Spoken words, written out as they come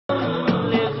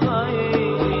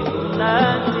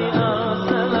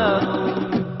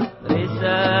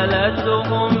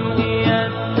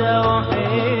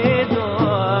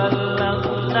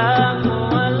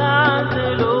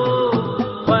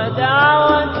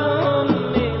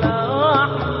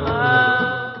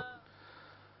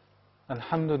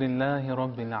الحمد لله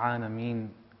رب العالمين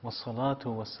والصلاة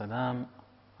والسلام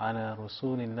على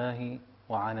رسول الله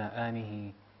وعلى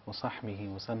آله وصحبه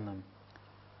وسلم.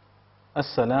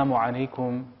 Assalamu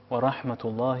alaikum wa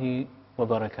rahmatullahi wa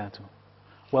barakatuh.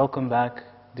 Welcome back,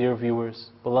 dear viewers,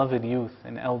 beloved youth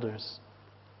and elders,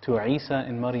 to Eissa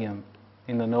and Mariam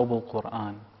in the Noble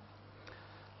Quran.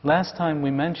 Last time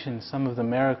we mentioned some of the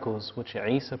miracles which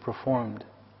Eissa performed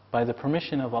by the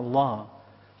permission of Allah,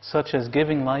 such as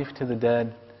giving life to the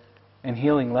dead and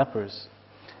healing lepers.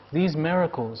 These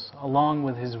miracles, along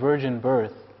with his virgin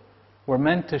birth, were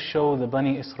meant to show the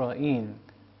Bani Israel,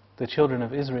 the children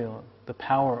of Israel, the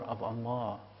power of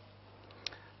Allah.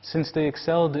 Since they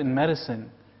excelled in medicine,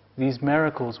 these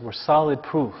miracles were solid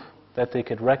proof that they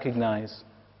could recognize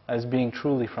as being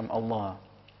truly from Allah.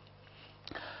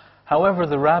 However,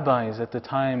 the rabbis at the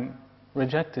time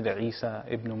rejected Eissa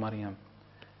ibn Mariam,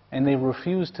 and they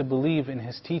refused to believe in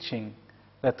his teaching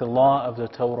that the law of the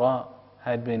Torah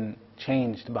had been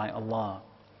changed by Allah.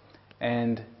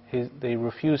 And they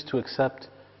refused to accept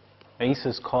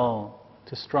Eissa's call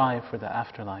to strive for the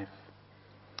afterlife.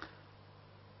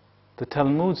 The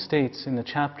Talmud states in the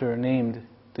chapter named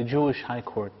the Jewish High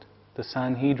Court, the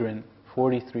Sanhedrin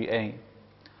 43a,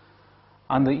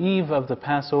 on the eve of the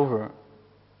Passover,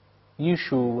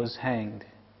 Yeshu was hanged.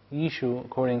 Yeshu,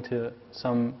 according to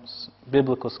some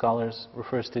biblical scholars,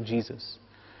 refers to Jesus.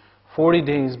 40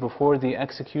 days before the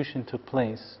execution took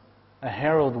place, a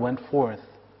herald went forth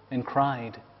and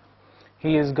cried,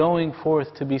 "He is going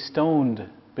forth to be stoned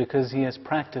because he has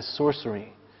practiced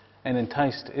sorcery and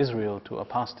enticed Israel to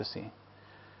apostasy.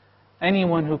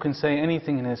 Anyone who can say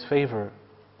anything in his favor,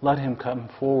 let him come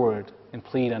forward and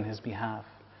plead on his behalf."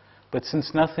 But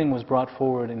since nothing was brought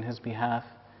forward in his behalf,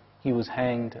 he was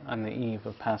hanged on the eve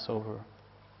of Passover.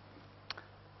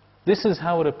 This is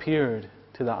how it appeared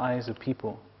to the eyes of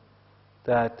people,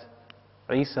 that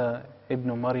Eissa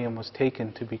ibn Mariam was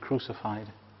taken to be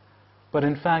crucified. But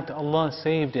in fact, Allah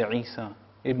saved Eissa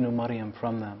ibn Mariam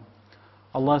from them.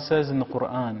 Allah says in the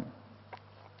Quran,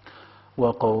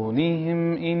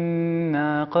 وَقَوْلِهِمْ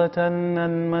إِنَّا قَتَلْنَا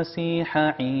الْمَسِيحَ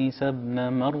عِيسَى ابْنَ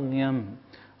مَرْيَمَ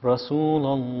رَسُولَ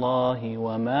اللَّهِ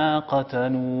وَمَا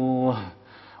قَتَلُوهُ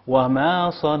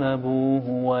وَمَا صَلَبُوهُ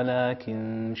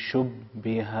وَلَكِنْ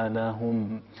شُبِّهَ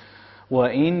لَهُمْ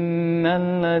وَإِنَّ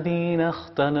الَّذِينَ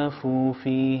اخْتَلَفُوا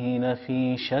فِيهِ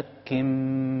لَفِي شَكٍّ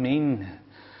مِّنْهُ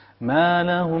مَا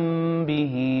لَهُمْ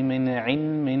بِهِ مِنْ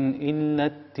عِلْمٍ إِلَّا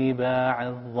اتِّبَاعَ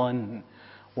الظَّنِّ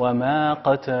وَمَا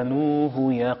قَتَلُوهُ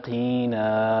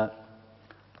يَقِينًا.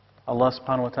 Allah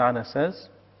subhanahu wa ta'ala says,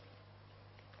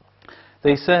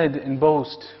 they said in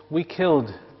boast, "We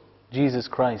killed Jesus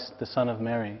Christ, the Son of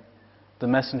Mary, the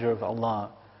Messenger of Allah,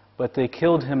 but they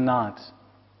killed him not,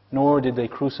 nor did they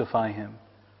crucify him,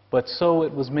 but so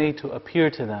it was made to appear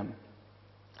to them.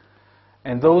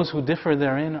 And those who differ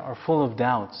therein are full of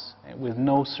doubts, with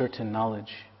no certain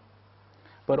knowledge,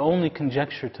 but only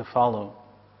conjecture to follow.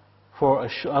 For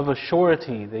of a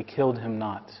surety they killed him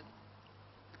not."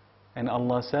 And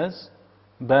Allah says,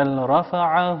 بَلْ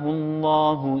رَفَعَهُ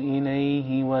اللَّهُ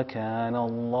إِلَيْهِ وَكَانَ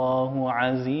اللَّهُ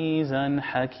عَزِيزًا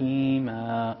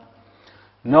حَكِيمًا.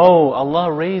 No,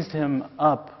 Allah raised him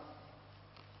up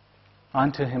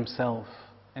unto himself,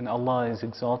 and Allah is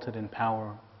exalted in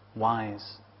power,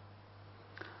 wise.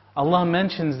 Allah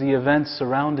mentions the events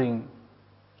surrounding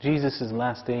Jesus'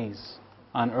 last days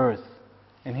on earth,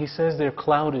 and He says they're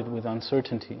clouded with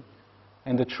uncertainty.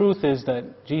 And the truth is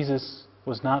that Jesus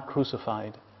was not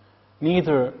crucified.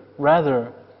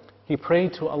 Rather, He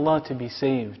prayed to Allah to be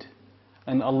saved,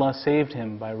 and Allah saved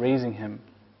Him by raising Him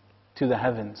to the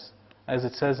heavens. As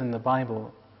it says in the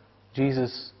Bible,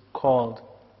 Jesus called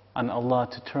on Allah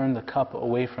to turn the cup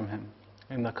away from Him,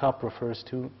 and the cup refers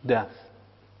to death.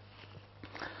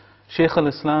 Shaykh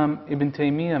al-Islam Ibn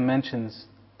Taymiyyah mentions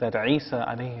that Eissa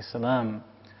alayhi salam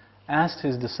asked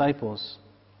his disciples,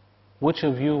 "Which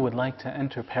of you would like to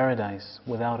enter paradise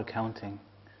without accounting?"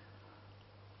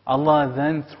 Allah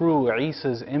then threw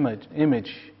Eissa's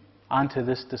image onto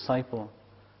this disciple,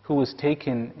 who was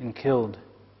taken and killed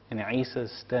in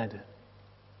Eissa's stead.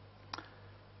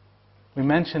 We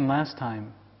mentioned last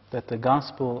time that the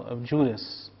Gospel of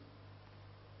Judas,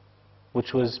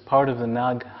 which was part of the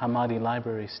Nag Hammadi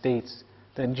library, states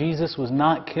that Jesus was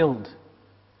not killed,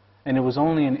 and it was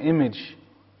only an image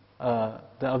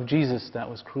of Jesus that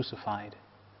was crucified,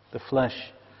 the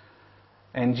flesh.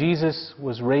 And Jesus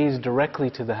was raised directly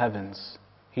to the heavens.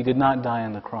 He did not die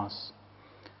on the cross.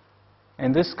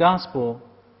 And this Gospel,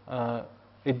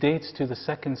 it dates to the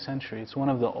 2nd century. It's one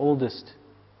of the oldest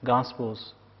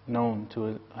Gospels known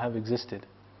to have existed.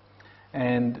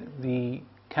 And the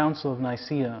Council of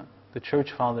Nicaea, the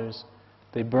Church Fathers,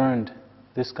 they burned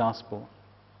this gospel.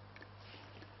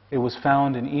 It was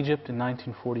found in Egypt in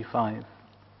 1945,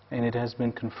 and it has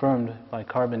been confirmed by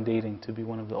carbon dating to be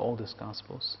one of the oldest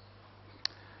gospels.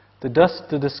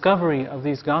 The discovery of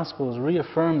these gospels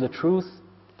reaffirmed the truth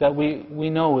that we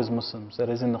know as Muslims, that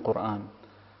is in the Quran,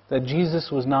 that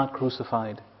Jesus was not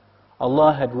crucified.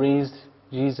 Allah had raised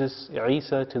Jesus,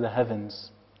 Eissa, to the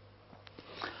heavens.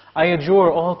 I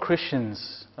adjure all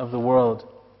Christians of the world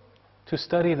to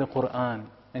study the Quran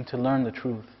and to learn the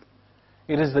truth.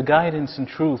 It is the guidance and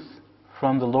truth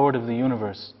from the Lord of the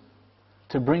universe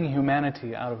to bring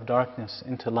humanity out of darkness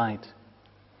into light.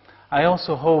 I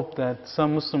also hope that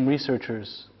some Muslim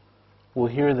researchers will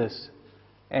hear this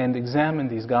and examine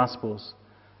these Gospels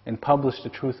and publish the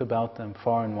truth about them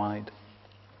far and wide.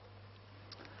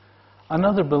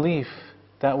 Another belief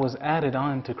that was added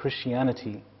on to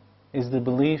Christianity is the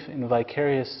belief in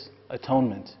vicarious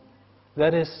atonement.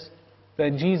 That is,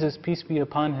 that Jesus, peace be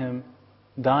upon Him,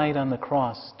 died on the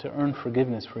cross to earn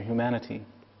forgiveness for humanity.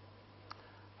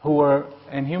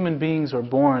 And human beings are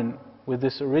born with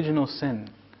this original sin,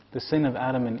 the sin of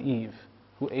Adam and Eve,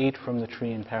 who ate from the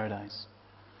tree in paradise.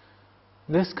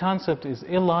 This concept is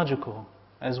illogical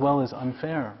as well as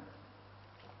unfair.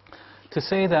 To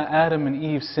say that Adam and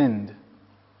Eve sinned,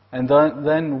 and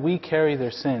then we carry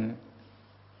their sin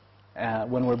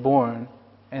when we're born,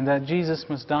 and that Jesus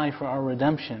must die for our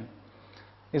redemption,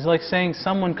 is like saying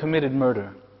someone committed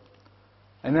murder,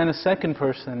 and then a second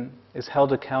person is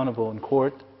held accountable in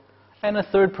court, and a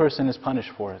third person is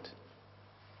punished for it.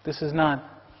 This is not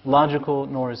logical,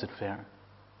 nor is it fair.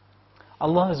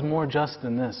 Allah is more just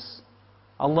than this.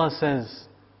 Allah says,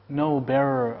 "No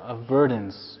bearer of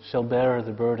burdens shall bear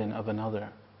the burden of another."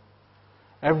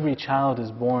 Every child is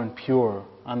born pure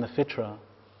on the fitrah,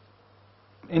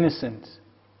 innocent,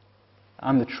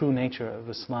 on the true nature of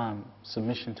Islam,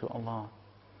 submission to Allah.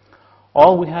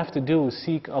 All we have to do is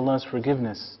seek Allah's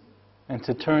forgiveness and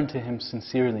to turn to Him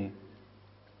sincerely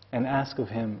and ask of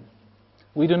Him.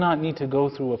 We do not need to go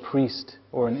through a priest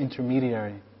or an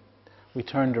intermediary. We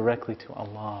turn directly to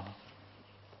Allah.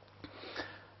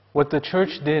 What the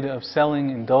church did of selling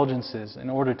indulgences in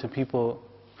order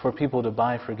for people to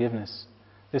buy forgiveness,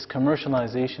 this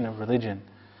commercialization of religion,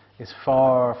 is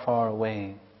far, far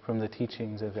away from the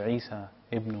teachings of Eissa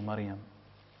ibn Mariam.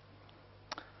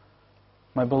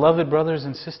 My beloved brothers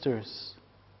and sisters,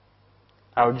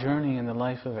 our journey in the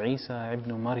life of Eissa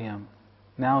ibn Mariam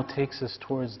now takes us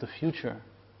towards the future,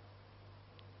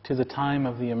 to the time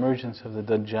of the emergence of the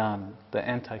Dajjal, the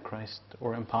Antichrist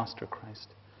or impostor Christ.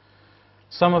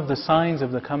 Some of the signs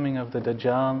of the coming of the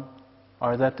Dajjal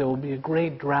are that there will be a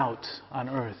great drought on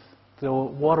earth. The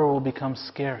water will become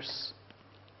scarce.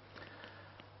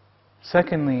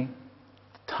 Secondly,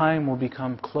 time will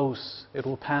become close. It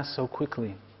will pass so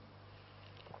quickly.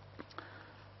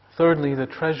 Thirdly, the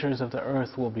treasures of the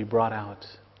earth will be brought out,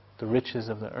 the riches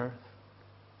of the earth.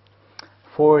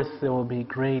 Fourth, there will be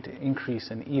great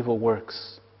increase in evil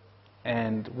works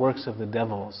and works of the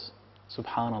devils.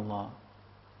 Subhanallah.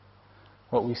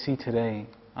 What we see today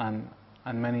on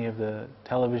many of the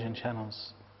television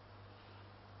channels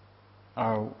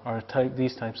are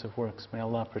these types of works. May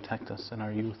Allah protect us and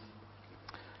our youth.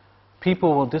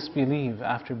 People will disbelieve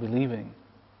after believing.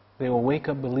 They will wake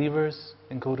up believers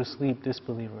and go to sleep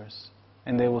disbelievers.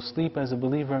 And they will sleep as a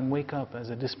believer and wake up as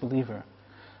a disbeliever.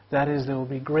 That is, there will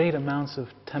be great amounts of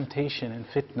temptation and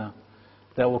fitna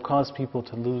that will cause people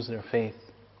to lose their faith.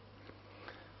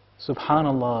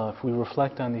 Subhanallah, if we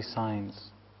reflect on these signs,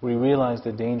 we realize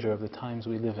the danger of the times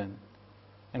we live in.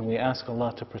 And we ask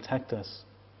Allah to protect us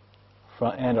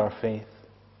and our faith.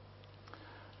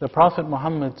 The Prophet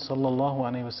Muhammad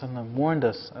ﷺ warned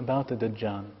us about the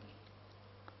Dajjal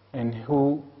and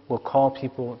who will call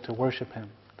people to worship him.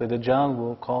 The Dajjal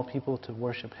will call people to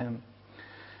worship him.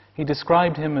 He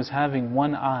described him as having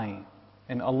one eye,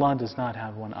 and Allah does not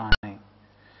have one eye.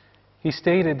 He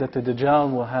stated that the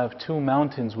Dajjal will have two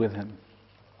mountains with him.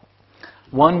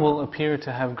 One will appear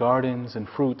to have gardens and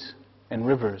fruit and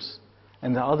rivers,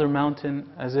 and the other mountain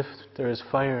as if there is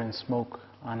fire and smoke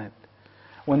on it.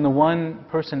 When the one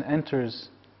person enters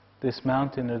this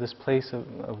mountain or this place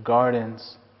of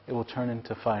gardens, it will turn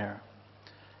into fire.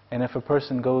 And if a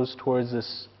person goes towards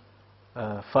this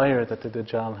fire that the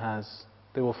Dajjal has,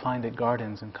 they will find it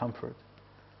gardens and comfort.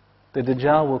 The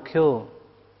Dajjal will kill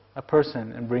a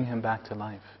person and bring him back to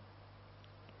life.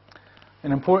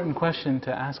 An important question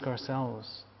to ask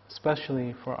ourselves,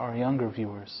 especially for our younger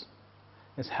viewers,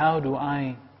 is how do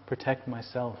I protect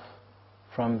myself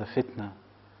from the fitna,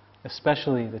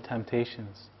 especially the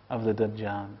temptations of the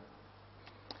Dajjal?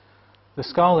 The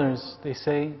scholars, they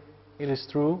say it is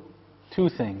through two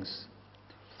things.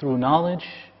 through knowledge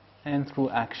and through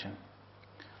action.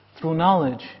 Through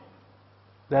knowledge,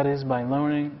 that is by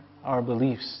learning our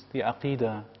beliefs, the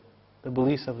aqidah, the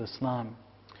beliefs of Islam.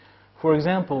 For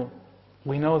example,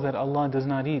 we know that Allah does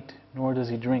not eat, nor does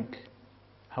He drink.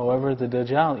 However, the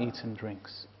Dajjal eats and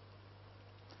drinks.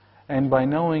 And by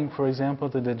knowing, for example,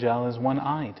 the Dajjal is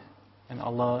one-eyed, and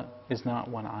Allah is not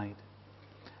one-eyed.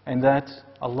 And that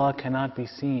Allah cannot be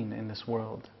seen in this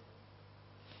world.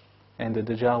 And the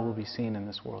Dajjal will be seen in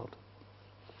this world.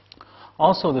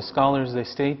 Also, the scholars, they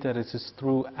state that it is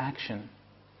through action,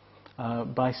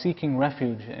 by seeking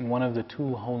refuge in one of the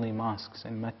two holy mosques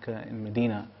in Mecca and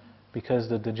Medina, because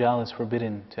the Dajjal is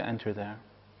forbidden to enter there.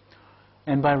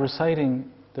 And by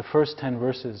reciting the first 10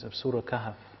 verses of Surah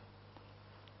Kahf,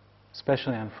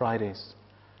 especially on Fridays,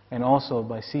 and also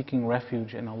by seeking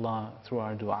refuge in Allah through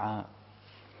our dua.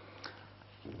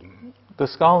 The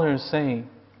scholars say,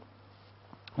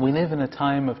 we live in a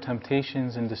time of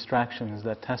temptations and distractions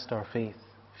that test our faith,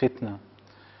 fitna.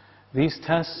 These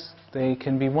tests, they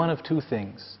can be one of two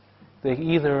things. They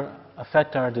either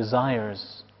affect our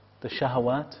desires, the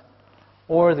shahawat,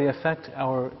 or they affect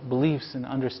our beliefs and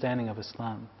understanding of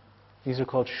Islam. These are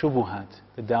called shubuhat,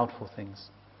 the doubtful things.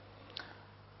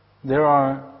 There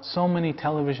are so many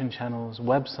television channels,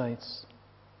 websites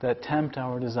that tempt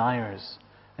our desires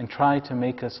and try to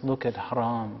make us look at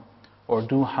haram or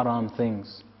do haram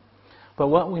things. But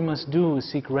what we must do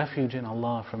is seek refuge in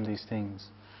Allah from these things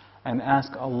and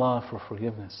ask Allah for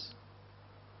forgiveness.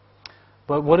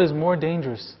 But what is more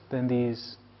dangerous than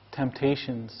these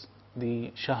temptations,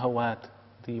 the shahawat,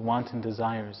 the wanton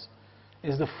desires,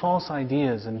 is the false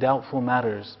ideas and doubtful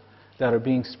matters that are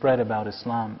being spread about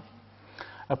Islam.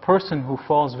 A person who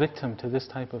falls victim to this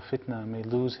type of fitna may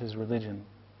lose his religion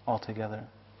altogether.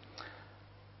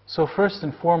 So first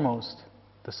and foremost,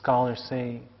 the scholars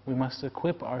say, we must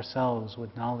equip ourselves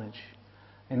with knowledge.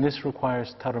 And this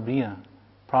requires tarbiyah,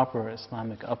 proper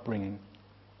Islamic upbringing.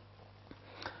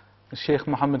 Shaykh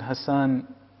Muhammad Hassan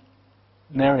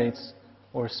narrates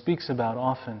or speaks about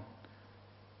often.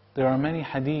 There are many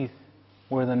hadith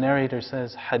where the narrator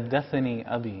says, Haddathani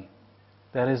Abi.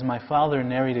 That is, my father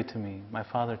narrated to me, my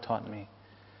father taught me.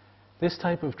 This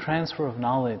type of transfer of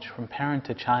knowledge from parent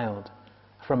to child,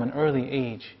 from an early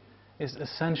age, is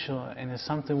essential and is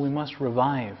something we must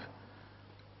revive.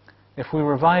 If we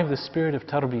revive the spirit of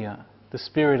tarbiyah, the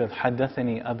spirit of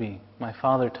Haddathani Abi, my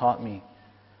father taught me,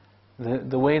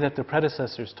 the way that the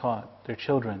predecessors taught their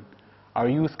children, our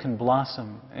youth can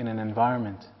blossom in an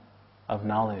environment of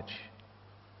knowledge.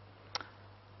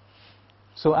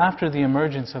 So after the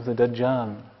emergence of the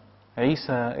Dajjal,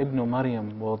 Eissa ibn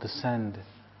Mariam will descend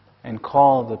and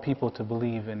call the people to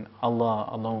believe in Allah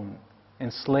alone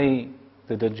and slay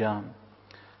the Dajjal.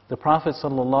 The Prophet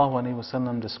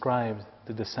ﷺ described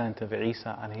the descent of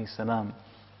Eissa alayhi salam.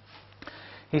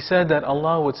 He said that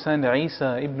Allah would send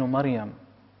Eissa ibn Mariam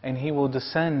and he will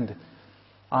descend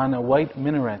on a white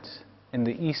minaret in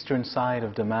the eastern side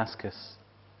of Damascus.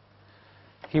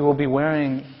 He will be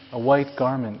wearing a white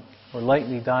garment or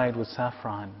lightly dyed with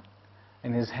saffron,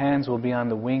 and his hands will be on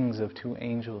the wings of two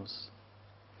angels.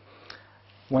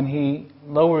 When he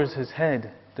lowers his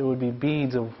head, there would be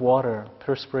beads of water,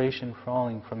 perspiration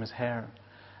falling from his hair.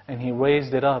 And he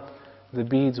raised it up, the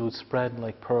beads would spread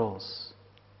like pearls,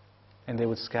 and they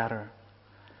would scatter.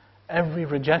 Every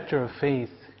rejecter of faith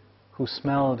who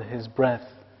smelled his breath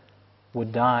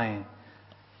would die,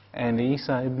 and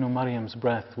Eissa ibn Maryam's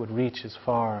breath would reach as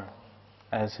far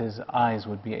as his eyes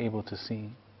would be able to see.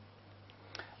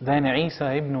 Then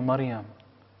Eissa ibn Maryam,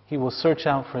 he will search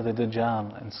out for the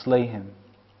Dajjal and slay him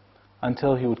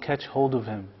until he would catch hold of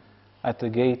him at the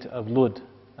gate of Lud,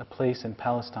 a place in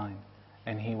Palestine,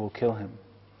 and he will kill him.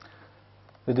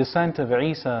 The descent of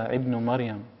Eissa ibn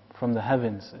Maryam from the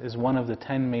heavens is one of the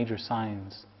 10 major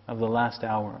signs of the last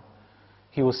hour.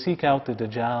 He will seek out the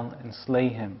Dajjal and slay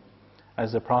him,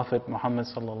 as the Prophet Muhammad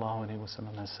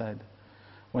ﷺ has said.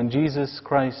 When Jesus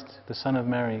Christ, the Son of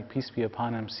Mary, peace be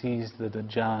upon him, sees the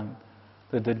Dajjal,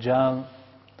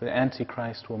 the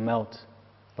Antichrist, will melt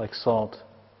like salt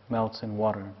melts in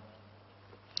water.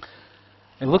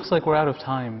 It looks like we're out of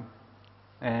time,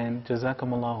 and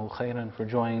Jazakumullahu khairan for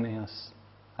joining us.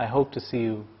 I hope to see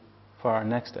you for our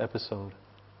next episode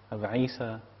of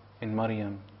Eissa and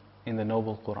Mariam in the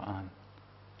Noble Quran.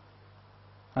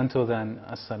 Until then,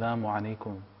 Assalamu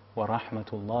alaikum wa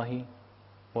rahmatullahi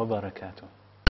wa barakatuh.